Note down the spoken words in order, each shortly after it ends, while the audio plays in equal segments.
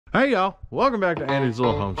Hey y'all, welcome back to Andy's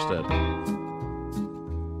Little Homestead.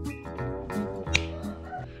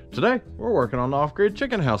 Today, we're working on the off-grid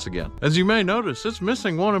chicken house again. As you may notice, it's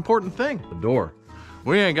missing one important thing, the door.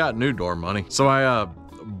 We ain't got new door money, so I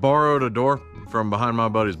borrowed a door from behind my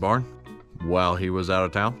buddy's barn while he was out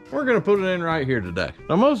of town. We're gonna put it in right here today.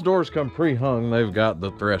 Now most doors come pre-hung. They've got the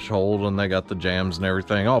threshold and they got the jambs and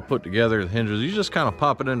everything all put together, the hinges. You just kind of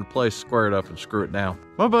pop it into place, square it up and screw it down.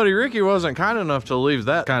 My buddy Ricky wasn't kind enough to leave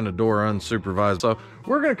that kind of door unsupervised, so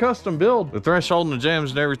we're gonna custom build the threshold and the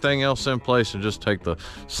jambs and everything else in place and just take the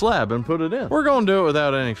slab and put it in. We're gonna do it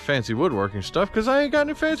without any fancy woodworking stuff because I ain't got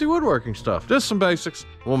any fancy woodworking stuff. Just some basics,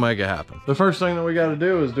 we'll make it happen. The first thing that we gotta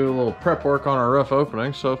do is do a little prep work on our rough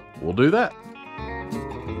opening, so we'll do that.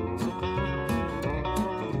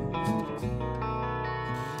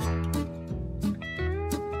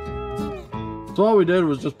 So all we did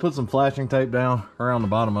was just put some flashing tape down around the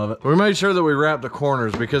bottom of it. We made sure that we wrapped the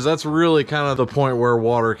corners because that's really kind of the point where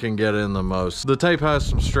water can get in the most. The tape has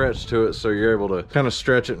some stretch to it, so you're able to kind of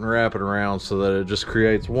stretch it and wrap it around so that it just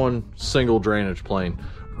creates one single drainage plane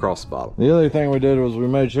across the bottom. The other thing we did was we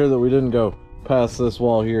made sure that we didn't go past this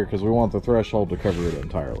wall here because we want the threshold to cover it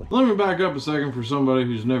entirely. Let me back up a second for somebody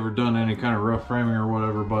who's never done any kind of rough framing or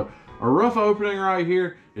whatever, but our rough opening right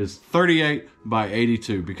here is 38 by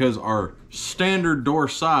 82 because our standard door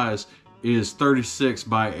size is 36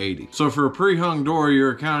 by 80. So for a pre-hung door,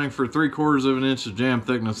 you're accounting for 3/4 of an inch of jamb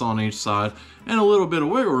thickness on each side and a little bit of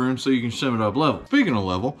wiggle room so you can shim it up level. Speaking of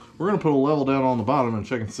level, we're gonna put a level down on the bottom and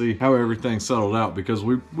check and see how everything's settled out because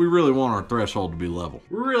we really want our threshold to be level.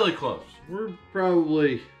 We're really close. We're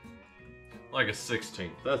probably like a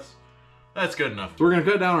 16th. That's good enough. So we're gonna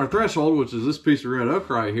cut down our threshold, which is this piece of red oak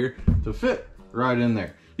right here, to fit right in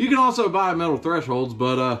there. You can also buy metal thresholds,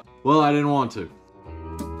 but well, I didn't want to.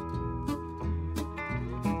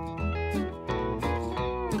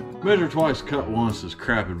 Measure twice, cut once is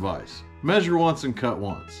crap advice. Measure once and cut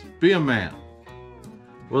once. Be a man.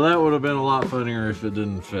 Well, that would have been a lot funnier if it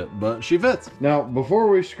didn't fit, but she fits. Now, before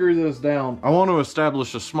we screw this down, I want to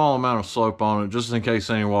establish a small amount of slope on it just in case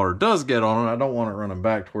any water does get on it. I don't want it running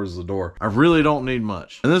back towards the door. I really don't need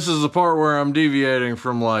much. And this is the part where I'm deviating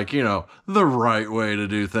from, like, you know, the right way to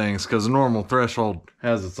do things because a normal threshold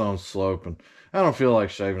has its own slope and I don't feel like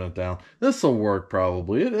shaving it down. This will work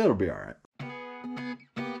probably. It'll be all right.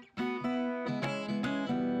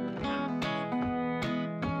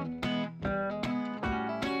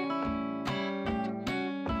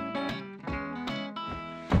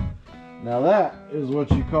 Now that is what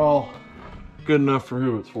you call good enough for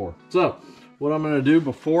who it's for. So what I'm gonna do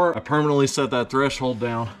before I permanently set that threshold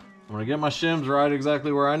down, I'm gonna get my shims right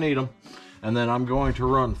exactly where I need them. And then I'm going to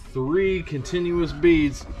run 3 continuous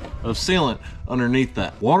beads of sealant underneath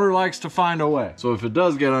that. Water likes to find a way. So if it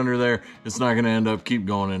does get under there, it's not gonna end up keep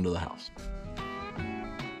going into the house.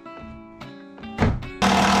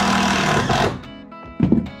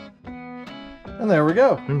 And there we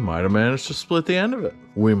go. We might have managed to split the end of it.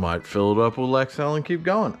 We might fill it up with Lexel and keep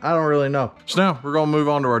going. I don't really know. So now we're gonna move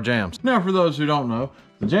on to our jambs. Now for those who don't know,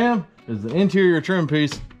 the jamb is the interior trim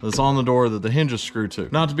piece that's on the door that the hinges screw to.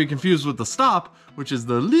 Not to be confused with the stop, which is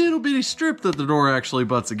the little bitty strip that the door actually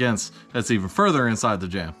butts against that's even further inside the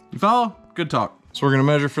jamb. You follow? Good talk. So we're gonna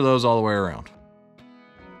measure for those all the way around.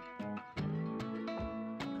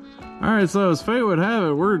 All right, so as fate would have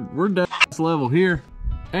it, we're dead level here.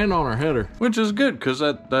 And on our header, which is good because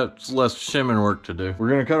that's less shimming work to do. We're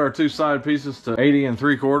gonna cut our 2 side pieces to 80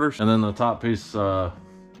 3/4 and then the top piece, well,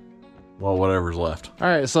 whatever's left. All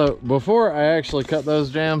right, so before I actually cut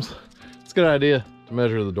those jambs, it's a good idea to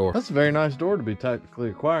measure the door. That's a very nice door to be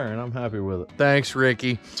tactically acquiring. I'm happy with it. Thanks,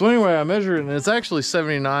 Ricky. So anyway, I measured it and it's actually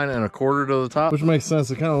 79 1/4 to the top, which makes sense.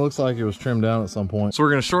 It kind of looks like it was trimmed down at some point. So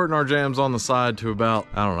we're gonna shorten our jambs on the side to about,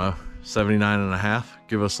 I don't know, 79 1/2.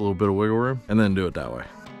 Give us a little bit of wiggle room and then do it that way.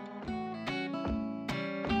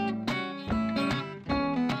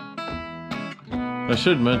 I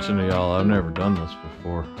should mention to y'all, I've never done this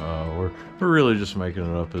before. We're really just making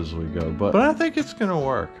it up as we go, but I think it's gonna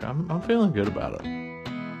work. I'm feeling good about it.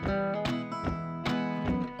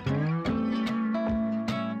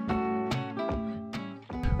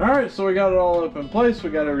 All right, so we got it all up in place. We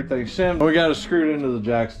got everything shimmed. We got it screwed into the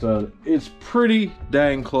jack stud. It's pretty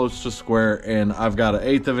dang close to square, and I've got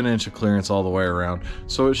 1/8 of an inch of clearance all the way around,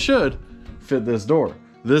 so it should fit this door.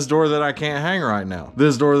 This door that I can't hang right now.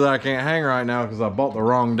 This door that I can't hang right now because I bought the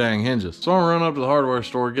wrong dang hinges. So I'm gonna run up to the hardware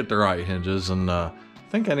store, get the right hinges, and I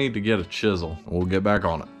think I need to get a chisel. We'll get back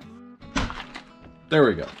on it. There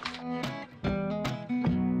we go.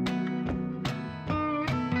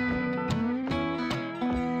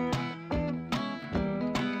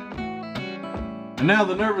 And now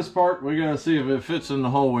the nervous part, we gotta see if it fits in the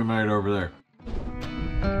hole we made over there.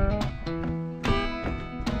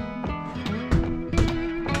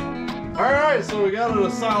 All right, so we got it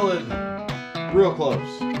a solid, real close.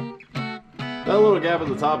 That little gap at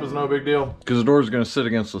the top is no big deal because the door is going to sit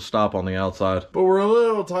against the stop on the outside. But we're a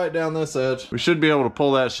little tight down this edge. We should be able to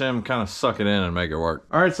pull that shim, kind of suck it in and make it work.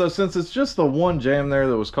 All right, so since it's just the one jam there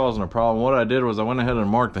that was causing a problem, what I did was I went ahead and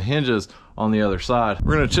marked the hinges on the other side.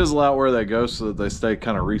 We're going to chisel out where they go so that they stay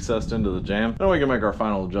kind of recessed into the jam. Then we can make our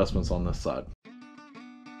final adjustments on this side.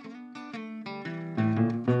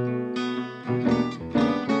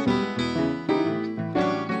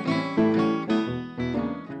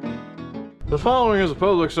 The following is a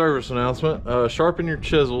public service announcement. Sharpen your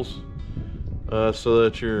chisels so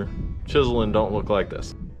that your chiseling don't look like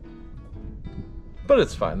this. But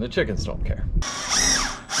it's fine, the chickens don't care.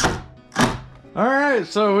 All right,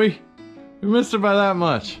 so we missed it by that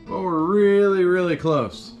much, but we're really, really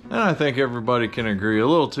close. And I think everybody can agree, a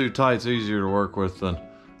little too tight's easier to work with than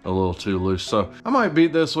a little too loose. So I might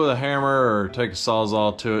beat this with a hammer or take a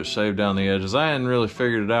Sawzall to it, shave down the edges. I hadn't really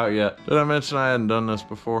figured it out yet. Did I mention I hadn't done this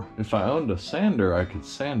before? If I owned a sander, I could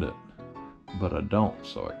sand it, but I don't,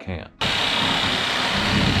 so I can't.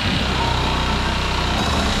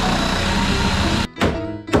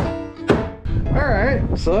 All right,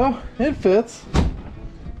 so it fits.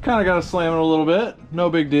 Kind of got to slam it a little bit, no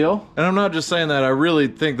big deal. And I'm not just saying that, I really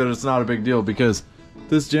think that it's not a big deal because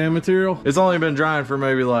this jam material, it's only been drying for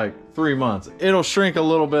maybe like 3 months. It'll shrink a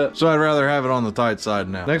little bit, so I'd rather have it on the tight side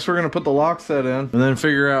now. Next, we're gonna put the lock set in and then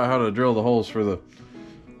figure out how to drill the holes for the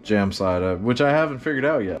jam side, which I haven't figured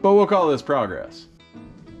out yet. But we'll call this progress.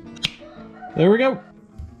 There we go.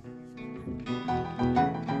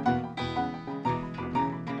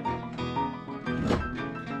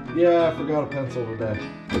 Yeah, I forgot a pencil today.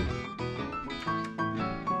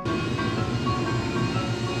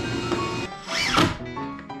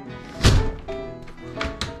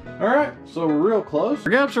 All right, so we're real close.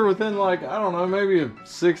 Our gaps are within like, I don't know, maybe a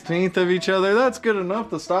 1/16 of each other. That's good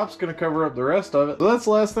enough. The stop's gonna cover up the rest of it. So that's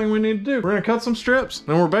the last thing we need to do. We're gonna cut some strips,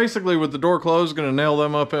 and we're basically, with the door closed, gonna nail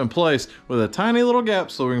them up in place with a tiny little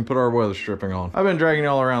gap so we can put our weather stripping on. I've been dragging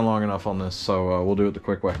y'all around long enough on this, so we'll do it the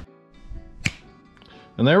quick way.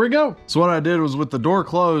 And there we go. So what I did was, with the door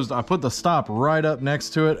closed, I put the stop right up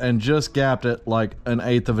next to it and just gapped it like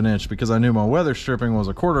 1/8 of an inch because I knew my weather stripping was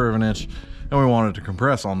 1/4 of an inch and we wanted to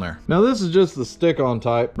compress on there. Now this is just the stick-on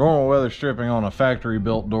type. Normal weather stripping on a factory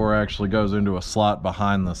built door actually goes into a slot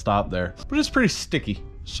behind the stop there, but it's pretty sticky,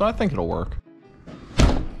 so I think it'll work.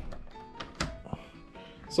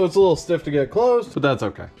 So it's a little stiff to get closed, but that's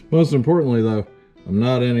okay. Most importantly though, I'm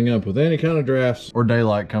not ending up with any kind of drafts or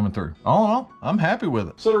daylight coming through. All in all, I'm happy with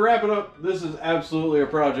it. So to wrap it up, this is absolutely a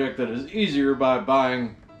project that is easier by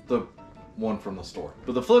buying the one from the store.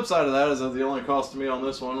 But the flip side of that is that the only cost to me on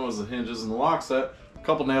this one was the hinges and the lock set, a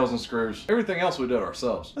couple nails and screws. Everything else we did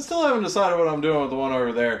ourselves. I still haven't decided what I'm doing with the one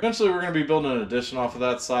over there. Eventually we're going to be building an addition off of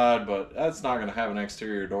that side, but that's not going to have an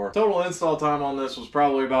exterior door. Total install time on this was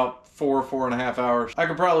probably about 4.5 hours. I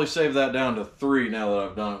could probably save that down to 3 now that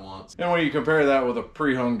I've done it once. And when you compare that with a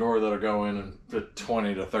pre-hung door that'll go in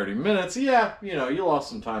 20 to 30 minutes, yeah, you know, you lost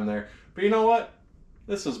some time there. But you know what?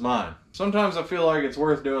 This is mine. Sometimes I feel like it's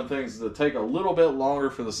worth doing things that take a little bit longer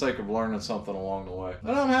for the sake of learning something along the way.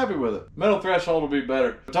 And I'm happy with it. Metal threshold will be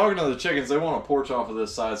better. But talking to the chickens, they want a porch off of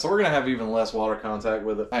this side, so we're gonna have even less water contact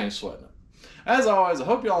with it. I ain't sweating it. As always, I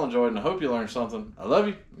hope y'all enjoyed and I hope you learned something. I love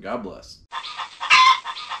you, and God bless.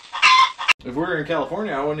 If we were in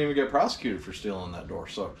California, I wouldn't even get prosecuted for stealing that door,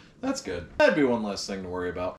 so that's good. That'd be one less thing to worry about.